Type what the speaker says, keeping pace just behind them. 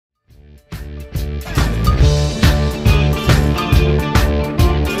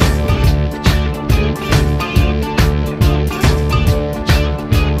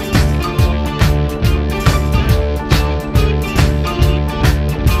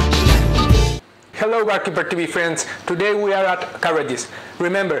Hello Barkeeper TV friends, today we are at Carrage's.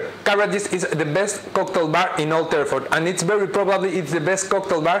 Remember, Carrage's is the best cocktail bar in all Terford, and it's very probably it's the best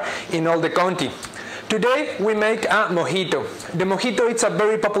cocktail bar in all the county. Today we make a mojito. The mojito is a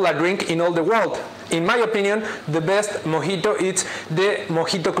very popular drink in all the world. In my opinion, the best mojito is the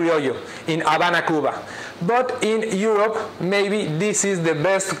mojito criollo in Havana, Cuba. But in Europe, maybe this is the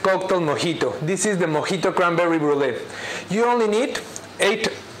best cocktail mojito. This is the mojito cranberry brulee. You only need 8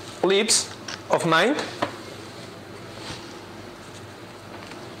 leaves of mint,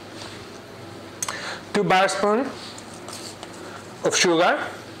 2 bar spoons of sugar,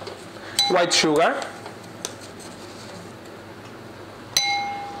 white sugar,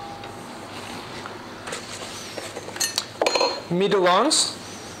 middle ounce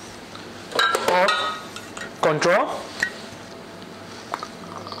of control,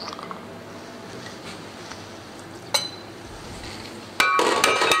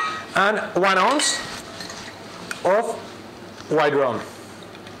 and 1 ounce of white rum.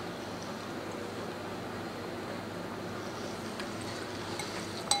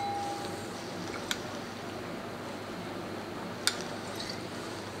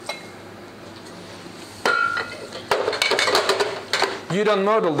 You don't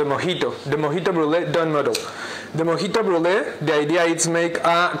muddle the mojito. The mojito brulee don't muddle. The mojito brulee, the idea is make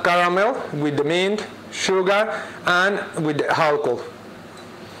a caramel with the mint, sugar, and with the alcohol.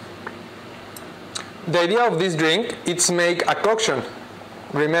 The idea of this drink is make a coction.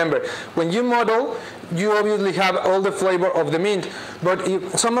 Remember, when you muddle, you obviously have all the flavor of the mint, but in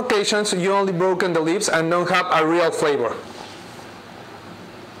some occasions you only broken the leaves and don't have a real flavor.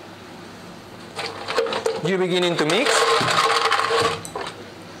 You beginning to mix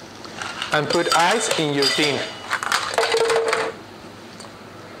and put ice in your tin.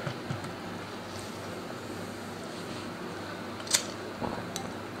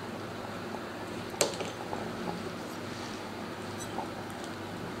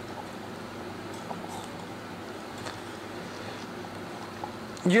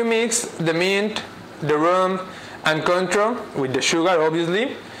 You mix the mint, the rum, and contro with the sugar,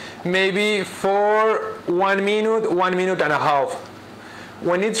 obviously, maybe for 1 minute, 1 minute and a half.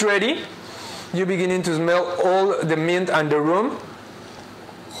 When it's ready, you beginning to smell all the mint and the rum.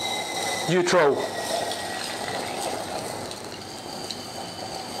 You throw.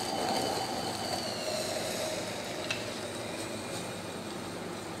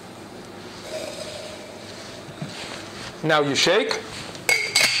 Now you shake.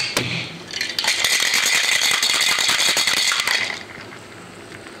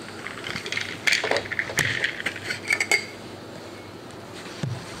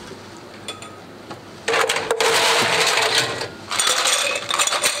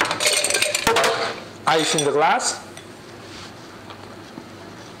 Ice in the glass.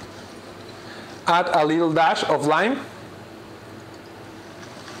 Add a little dash of lime.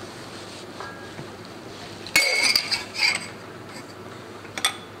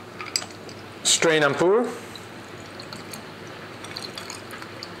 Strain and pour.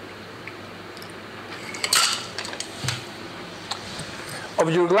 Of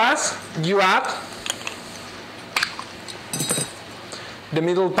your glass, you add the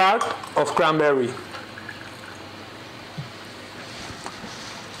middle part of cranberry.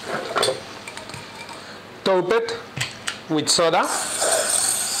 Top it with soda.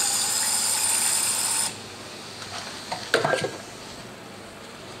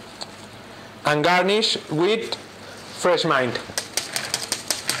 And garnish with fresh mint.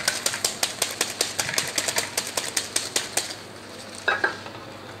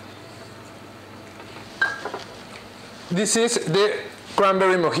 This is the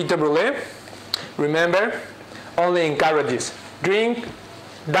cranberry mojito brulee. Remember, only in Carrage's. Drink,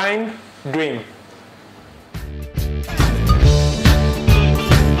 dine, dream.